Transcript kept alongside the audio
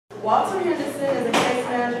Walter Henderson is a case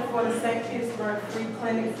manager for the St. Petersburg Free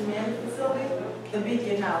Clinics Men's Facility, the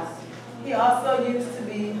Beacon House. He also used to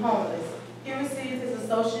be homeless. He received his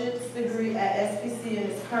associate's degree at SPC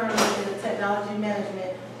and is currently in the Technology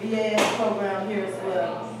Management BAS program here as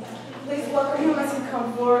well. Please welcome him as he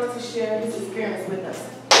comes forward to share his experience with us.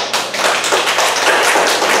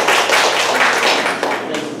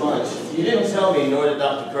 Thanks a bunch. You didn't tell me, nor did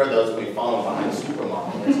Dr. Kerr, that I was going to be following behind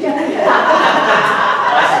Supermodel.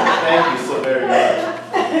 Awesome. Thank you so very much.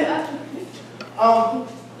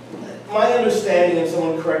 My understanding, and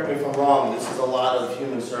someone correct me if I'm wrong, this is a lot of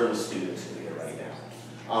human service students here right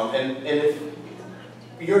now. And if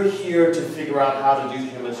you're here to figure out how to do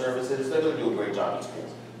human services, they're going to do a great job in school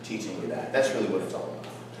teaching you that. That's really what it's all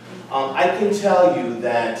about. I can tell you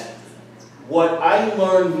that what I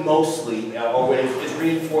learned mostly, or is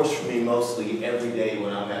reinforced for me mostly every day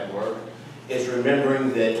when I'm at work, is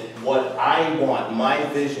remembering that what I want, my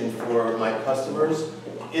vision for my customers,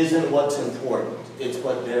 isn't what's important. It's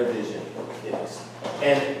what their vision is.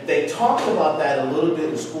 And they talked about that a little bit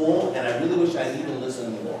in school, and I really wish I'd even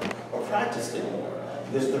listened more or practiced it more.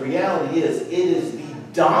 Because the reality is, it is the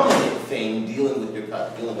dominant thing dealing with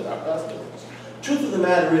our customers. Truth of the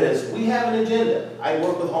matter is, we have an agenda. I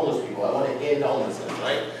work with homeless people. I want to end homelessness,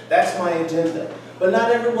 right? That's my agenda. But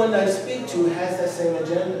not everyone that I speak to has that same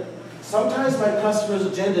agenda. Sometimes my customer's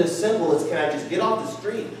agenda is simple as, can I just get off the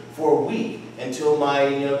street for a week until my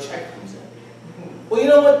check comes in? Well, you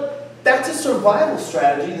know what? That's a survival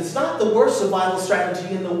strategy. It's not the worst survival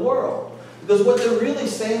strategy in the world. Because what they're really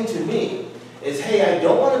saying to me is, hey, I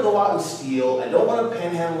don't want to go out and steal, I don't want to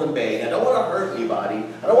panhandle and beg, I don't want to hurt anybody,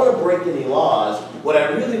 I don't want to break any laws. What I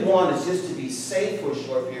really want is just to be safe for a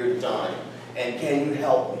short period of time, and can you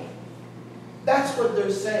help me? That's what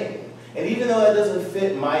they're saying. And even though that doesn't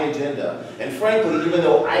fit my agenda, and frankly, even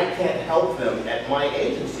though I can't help them at my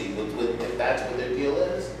agency, if that's what their deal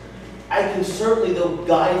is, I can certainly, though,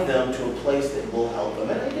 guide them to a place that will help them,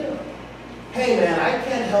 and I do. Hey man, I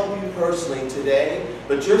can't help you personally today,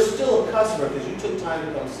 but you're still a customer because you took time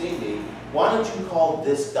to come see me. Why don't you call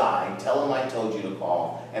this guy, tell him I told you to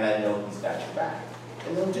call, and I know he's got your back.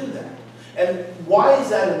 And they'll do that. And why is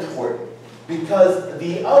that important? Because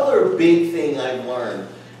the other big thing I've learned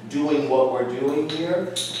doing what we're doing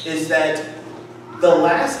here is that the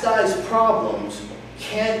last guy's problems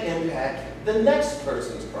can impact the next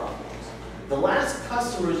person's problems. The last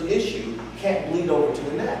customer's issue can't bleed over to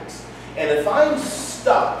the next. And if I'm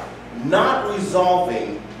stuck not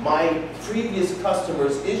resolving my previous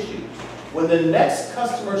customer's issues, when the next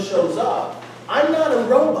customer shows up, I'm not a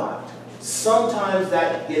robot. Sometimes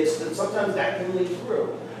that can leak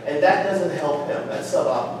through. And that doesn't help him. That's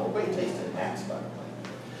suboptimal. Great taste in hats, by the way.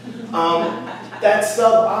 That's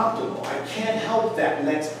suboptimal. I can't help that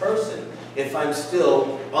next person if I'm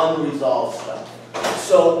still unresolved stuff.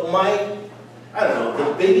 So I don't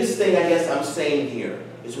know, the biggest thing I guess I'm saying here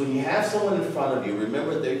is when you have someone in front of you,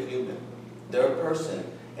 remember they're human, they're a person,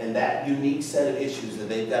 and that unique set of issues that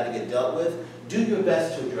they've got to get dealt with, do your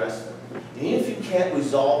best to address them. And even if you can't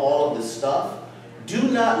resolve all of this stuff, do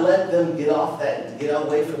not let them get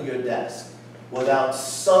away from your desk without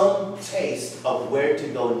some taste of where to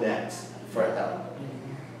go next for help.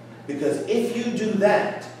 Because if you do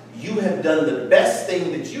that, you have done the best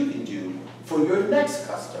thing that you can do for your next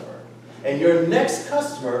customer. And your next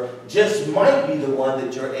customer just might be the one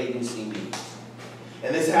that your agency needs.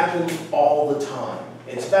 And this happens all the time.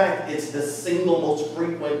 In fact, it's the single most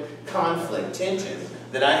frequent conflict, tension,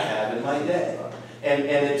 that I have in my day. And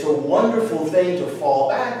it's a wonderful thing to fall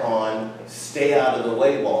back on, stay out of the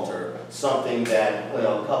way, Walter, something that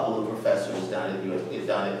a couple of professors down at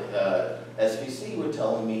SPC were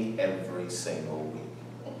telling me every single week.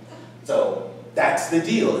 So that's the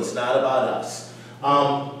deal. It's not about us.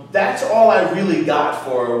 That's all I really got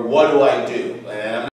for what do I do. And I'm